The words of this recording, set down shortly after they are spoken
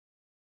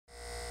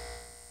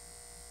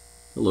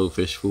Hello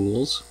fish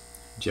fools,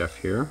 Jeff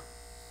here.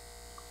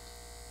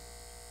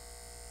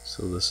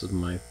 So this is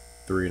my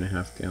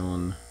 3.5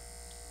 gallon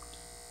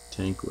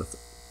tank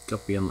with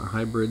Guppy Endler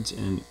hybrids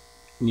and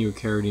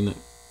neocaridina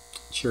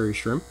cherry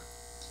shrimp.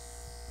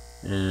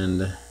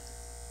 And I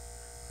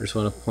just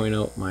want to point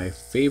out my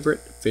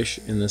favorite fish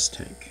in this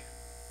tank.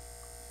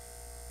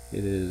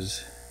 It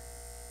is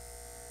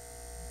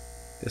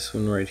this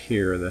one right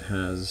here that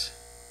has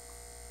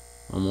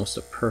almost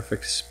a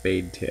perfect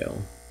spade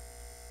tail.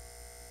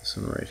 This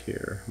one right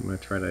here. I'm going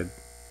to try to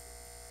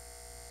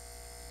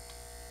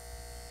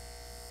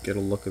get a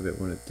look of it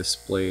when it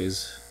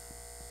displays.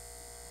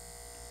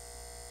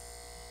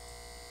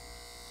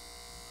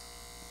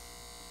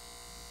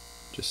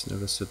 Just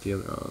noticed that the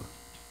other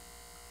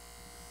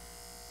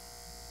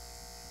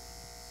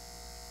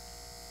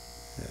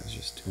I was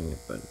just doing it,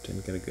 but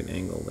didn't get a good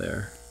angle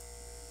there.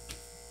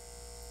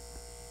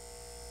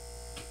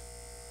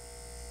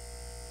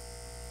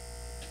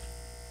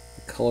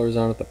 The colors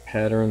on it, the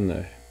pattern,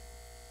 the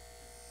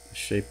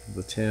shape of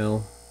the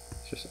tail,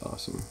 it's just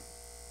awesome.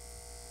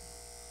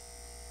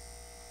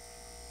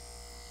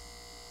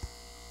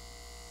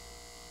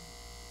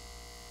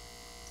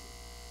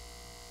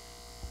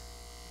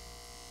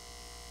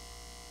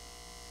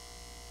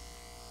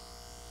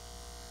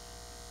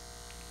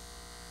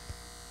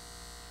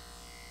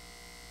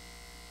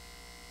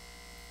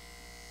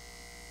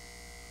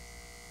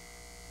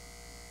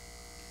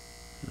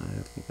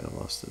 I think I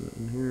lost it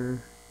in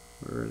here.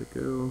 Where did it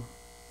go?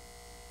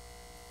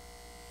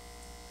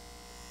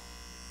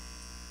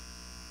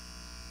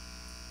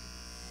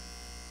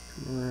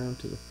 Come around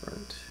to the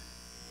front.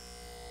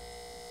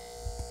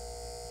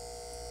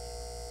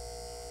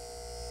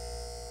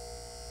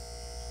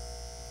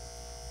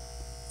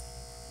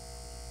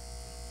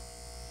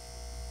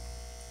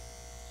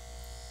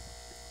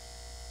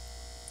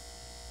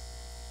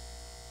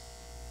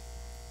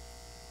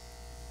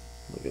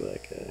 Look at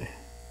that guy.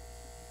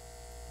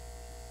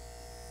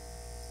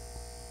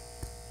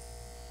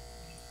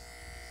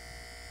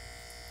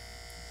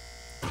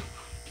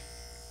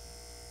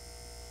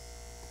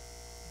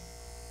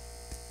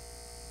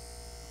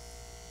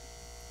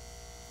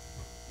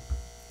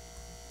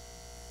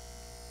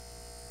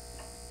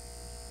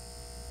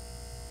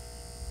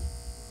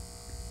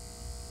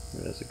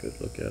 That's a good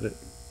look at it.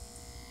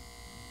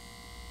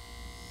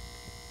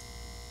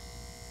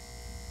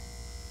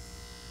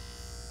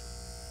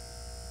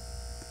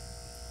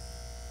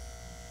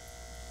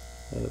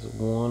 That is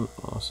one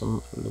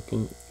awesome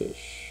looking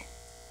fish.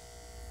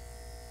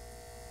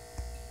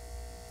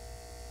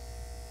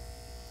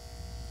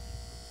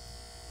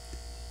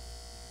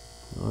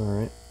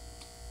 Alright,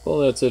 well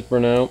that's it for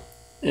now.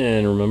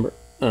 And remember,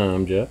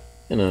 I'm Jeff,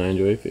 and I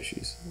enjoy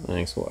fishies.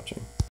 Thanks for watching.